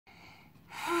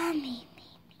me.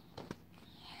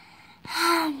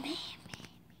 Ah, me.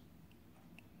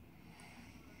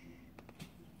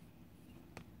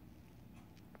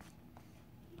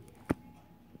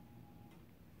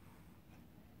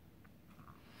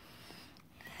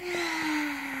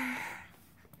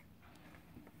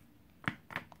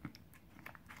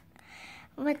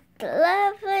 What a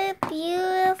lovely,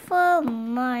 beautiful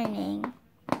morning.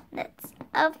 Let's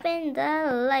open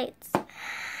the lights.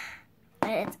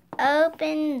 Let's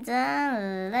open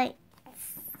the lights.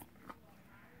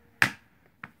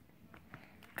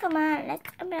 Come on, let's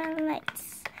open the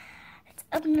lights. Let's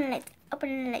open the lights.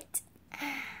 Open the lights.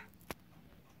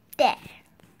 There.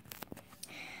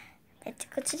 Let's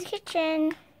go to the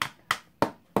kitchen.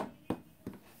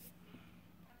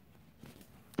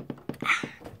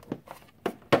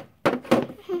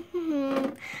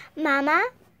 Mama,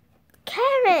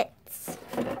 carrots.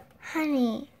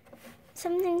 Honey,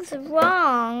 something's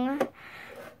wrong.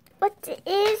 What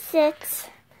is it?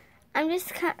 I'm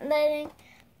just letting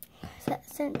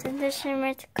the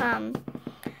shimmer to come.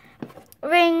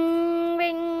 Ring,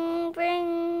 ring,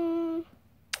 ring.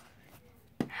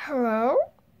 Hello?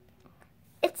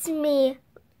 It's me,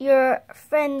 your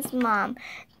friend's mom.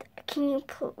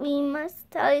 We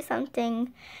must tell you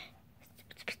something.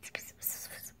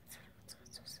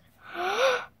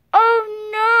 Oh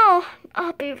no!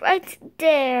 I'll be right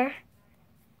there.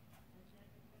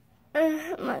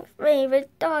 My favorite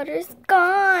daughter's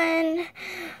gone.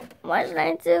 What should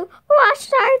I do? What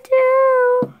should I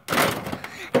do?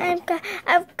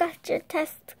 I've got your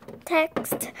text.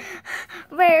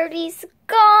 Rarity's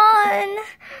gone.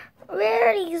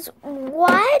 Rarity's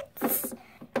what?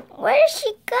 Where did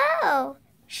she go?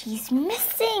 She's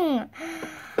missing.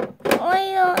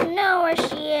 We don't know where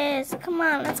she is. Come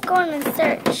on, let's go on and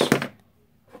search.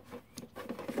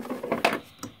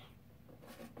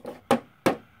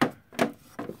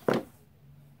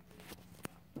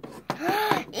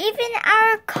 Even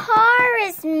our car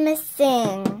is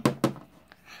missing.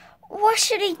 What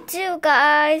should I do,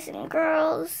 guys and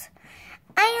girls?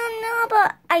 I don't know,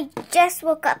 but I just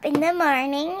woke up in the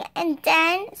morning and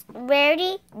then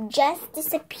Rarity just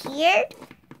disappeared.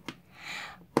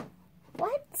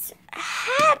 What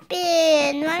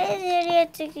happened? Why did Rarity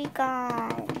have to be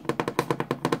gone?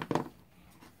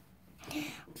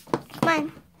 Come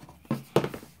on.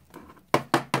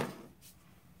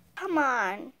 Come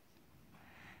on.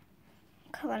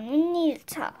 Come on, we need to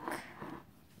talk.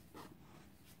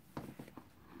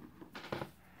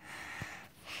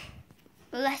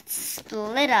 Let's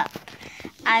split up.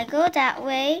 I go that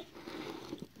way.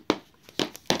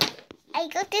 I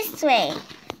go this way.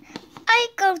 I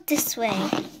go this way.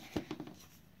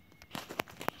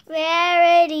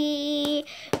 Rarity,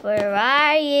 where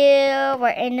are you? We're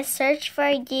in a search for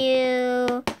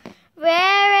you.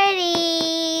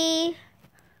 Rarity.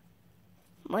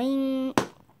 Boing.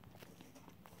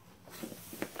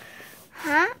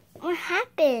 Huh? What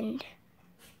happened?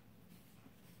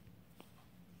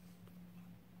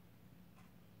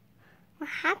 What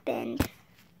happened?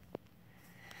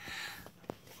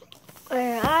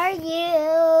 Where are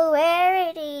you,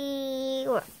 Rarity?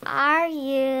 Where are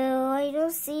you? I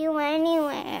don't see you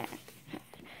anywhere.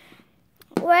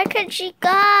 Where could she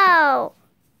go?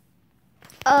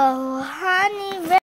 Oh, honey.